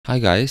Hi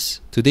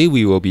guys, today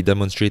we will be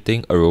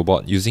demonstrating a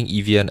robot using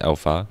EVN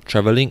ALPHA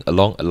traveling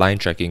along a line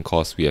tracking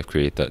course we have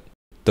created.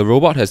 The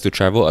robot has to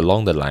travel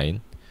along the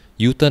line,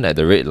 U-turn at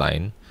the red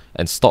line,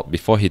 and stop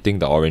before hitting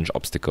the orange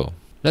obstacle.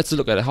 Let's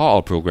look at how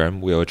our program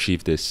will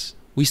achieve this.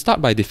 We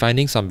start by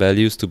defining some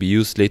values to be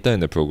used later in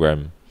the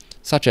program,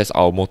 such as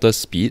our motor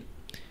speed,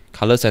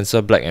 color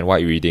sensor black and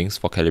white readings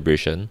for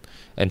calibration,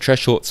 and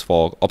thresholds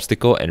for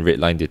obstacle and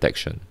red line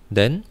detection.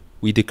 Then,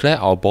 we declare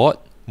our board,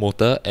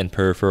 motor, and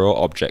peripheral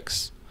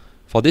objects.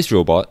 For this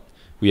robot,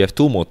 we have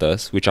two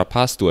motors which are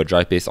passed to a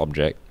dry-based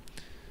object,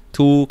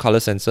 two color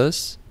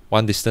sensors,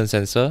 one distance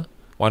sensor,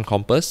 one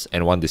compass,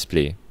 and one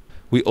display.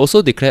 We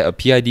also declare a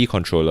PID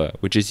controller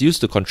which is used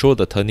to control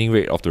the turning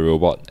rate of the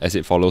robot as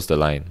it follows the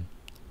line.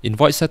 In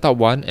void setup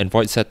 1 and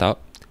void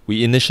setup,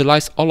 we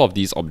initialize all of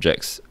these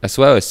objects as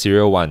well as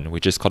serial 1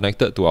 which is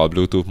connected to our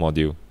Bluetooth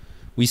module.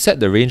 We set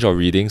the range of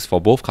readings for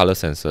both color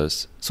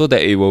sensors so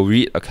that it will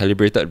read a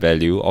calibrated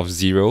value of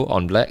 0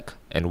 on black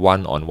and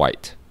 1 on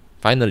white.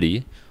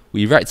 Finally,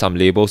 we write some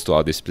labels to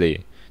our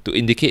display to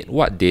indicate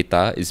what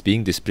data is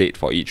being displayed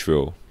for each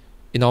row.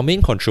 In our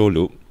main control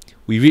loop,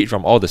 we read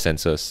from all the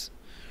sensors.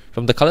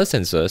 From the color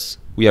sensors,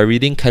 we are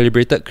reading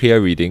calibrated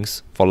clear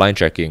readings for line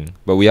tracking,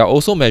 but we are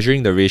also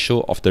measuring the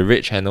ratio of the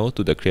red channel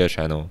to the clear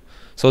channel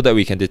so that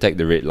we can detect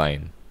the red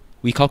line.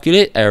 We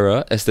calculate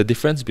error as the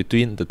difference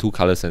between the two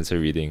color sensor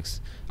readings.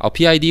 Our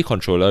PID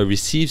controller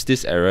receives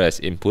this error as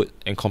input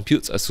and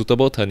computes a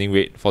suitable turning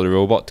rate for the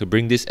robot to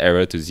bring this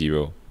error to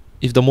 0.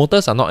 If the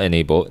motors are not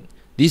enabled,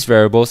 these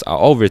variables are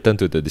all written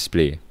to the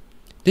display.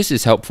 This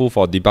is helpful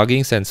for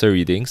debugging sensor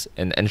readings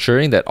and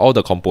ensuring that all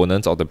the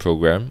components of the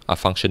program are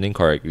functioning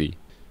correctly.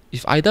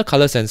 If either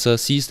color sensor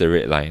sees the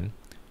red line,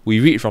 we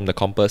read from the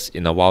compass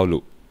in a while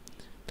loop,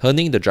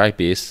 turning the drive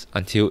base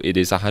until it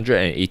is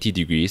 180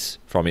 degrees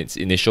from its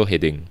initial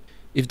heading.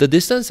 If the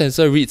distance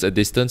sensor reads a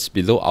distance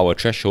below our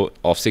threshold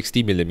of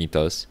 60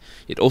 mm,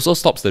 it also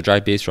stops the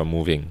drive base from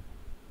moving.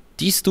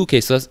 These two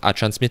cases are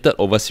transmitted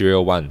over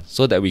serial 1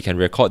 so that we can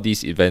record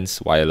these events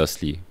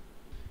wirelessly.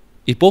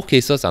 If both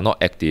cases are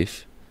not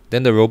active,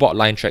 then the robot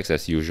line tracks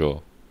as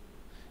usual.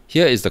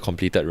 Here is the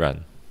completed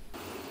run.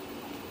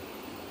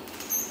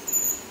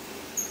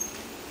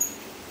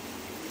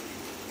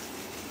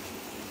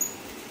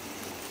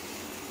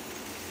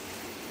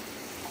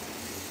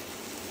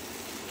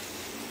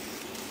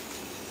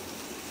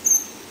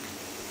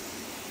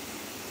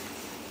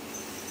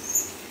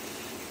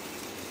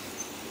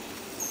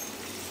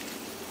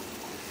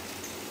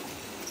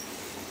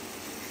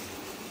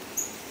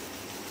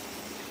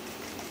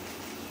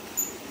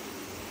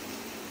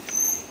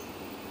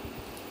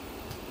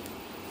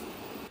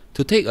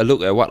 To take a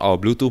look at what our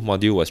Bluetooth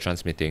module was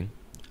transmitting,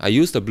 I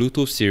used the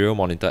Bluetooth Serial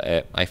Monitor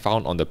app I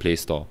found on the Play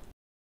Store.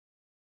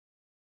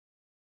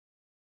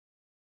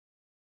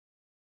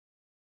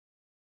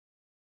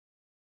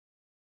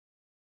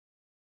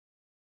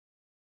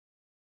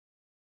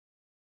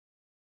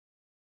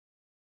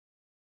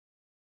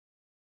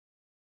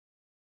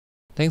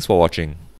 Thanks for watching.